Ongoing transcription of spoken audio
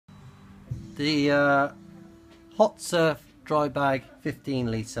The Hot Surf dry bag 15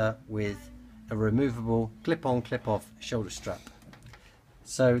 litre with a removable clip-on clip-off shoulder strap.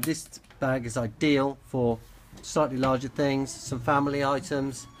 So this bag is ideal for slightly larger things, some family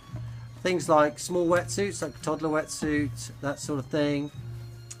items, things like small wetsuits, like a toddler wetsuit, that sort of thing,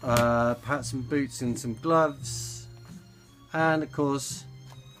 perhaps some boots and some gloves, and of course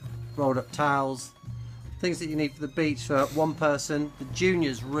rolled up towels, things that you need for the beach for one person. The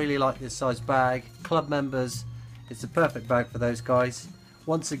juniors really like this size bag. Club members, it's the perfect bag for those guys.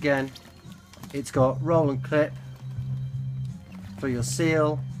 Once again, it's got roll and clip for your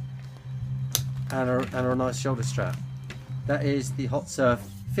seal and a nice shoulder strap. That is the Hot Surf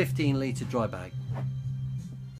 15 litre dry bag.